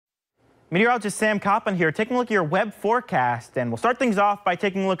Meteorologist Sam Coplin here, taking a look at your web forecast, and we'll start things off by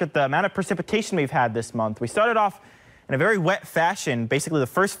taking a look at the amount of precipitation we've had this month. We started off in a very wet fashion. Basically, the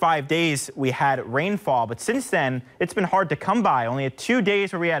first 5 days we had rainfall, but since then, it's been hard to come by. Only 2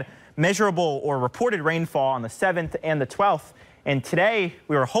 days where we had measurable or reported rainfall on the 7th and the 12th. And today,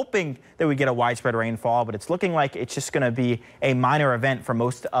 we were hoping that we get a widespread rainfall, but it's looking like it's just going to be a minor event for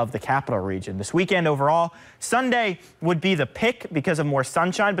most of the capital region. This weekend overall, Sunday would be the pick because of more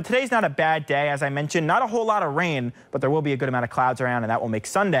sunshine, but today's not a bad day. As I mentioned, not a whole lot of rain, but there will be a good amount of clouds around, and that will make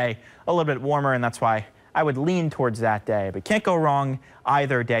Sunday a little bit warmer, and that's why I would lean towards that day. But can't go wrong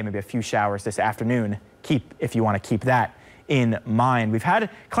either day. Maybe a few showers this afternoon. If you want to keep that in mind. We've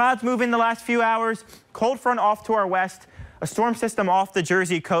had clouds move in the last few hours, cold front off to our west, a storm system off the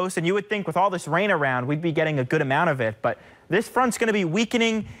Jersey coast, and you would think with all this rain around, we'd be getting a good amount of it. But this front's going to be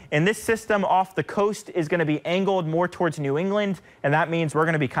weakening, and this system off the coast is going to be angled more towards New England, and that means we're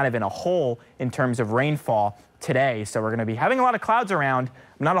going to be kind of in a hole in terms of rainfall today. So we're going to be having a lot of clouds around,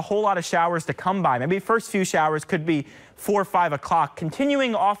 not a whole lot of showers to come by. Maybe first few showers could be 4 or 5 o'clock,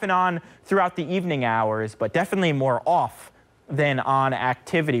 continuing off and on throughout the evening hours, but definitely more off than on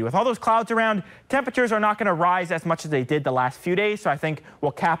activity. With all those clouds around, temperatures are not going to rise as much as they did the last few days, so I think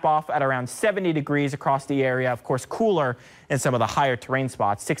we'll cap off at around 70 degrees across the area. Of course, cooler in some of the higher terrain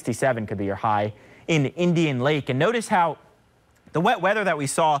spots. 67 could be your high in Indian Lake. And notice how the wet weather that we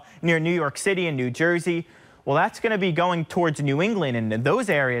saw near New York City and New Jersey, well, that's going to be going towards New England, and in those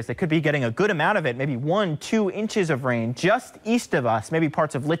areas, they could be getting a good amount of it, maybe 1-2 inches of rain just east of us. Maybe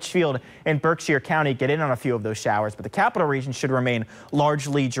parts of Litchfield and Berkshire County get in on a few of those showers, but the capital region should remain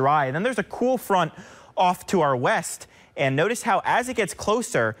largely dry. And then there's a cool front off to our west, and notice how as it gets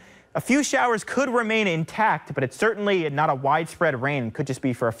closer, a few showers could remain intact, but it's certainly not a widespread rain. It could just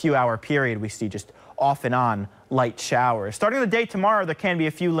be for a few-hour period. We see just off and on light showers. Starting the day tomorrow, there can be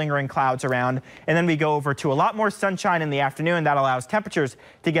a few lingering clouds around, and then we go over to a lot more sunshine in the afternoon. That allows temperatures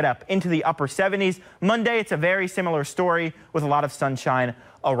to get up into the upper 70s. Monday, it's a very similar story with a lot of sunshine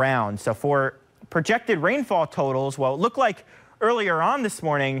around. So for projected rainfall totals, well, it looked like earlier on this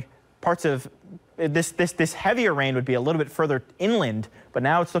morning, parts of this heavier rain would be a little bit further inland, but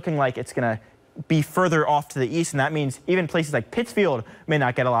now it's looking like it's going to be further off to the east, and that means even places like Pittsfield may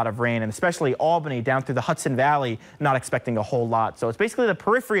not get a lot of rain, and especially Albany down through the Hudson Valley, not expecting a whole lot. So it's basically the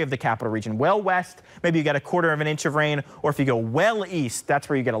periphery of the capital region. Well west, maybe you get a 1/4 of an inch of rain, or if you go well east, that's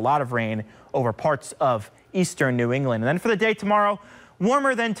where you get a lot of rain over parts of eastern New England. And then for the day tomorrow,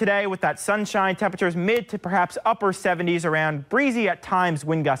 warmer than today with that sunshine, temperatures mid to perhaps upper 70s around, breezy at times,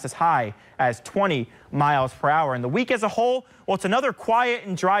 wind gusts as high as 20 miles per hour. And the week as a whole, well, it's another quiet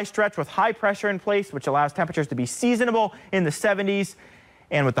and dry stretch with high pressure in place, which allows temperatures to be seasonable in the 70s.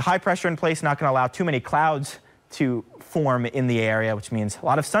 And with the high pressure in place, not going to allow too many clouds to form in the area, which means a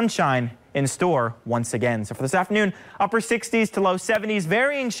lot of sunshine in store once again. So for this afternoon, upper 60s to low 70s,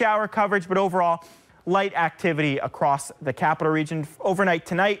 varying shower coverage, but overall light activity across the capital region. Overnight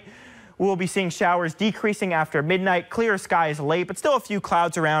tonight, we'll be seeing showers decreasing after midnight. Clear skies late, but still a few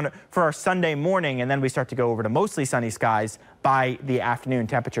clouds around for our Sunday morning. And then we start to go over to mostly sunny skies by the afternoon.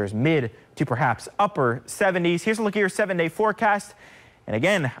 Temperatures mid to perhaps upper 70s. Here's a look at your 7-day forecast. And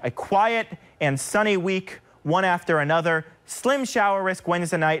again, a quiet and sunny week, one after another. Slim shower risk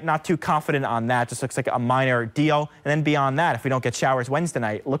Wednesday night. Not too confident on that. Just looks like a minor deal. And then beyond that, if we don't get showers Wednesday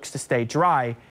night, looks to stay dry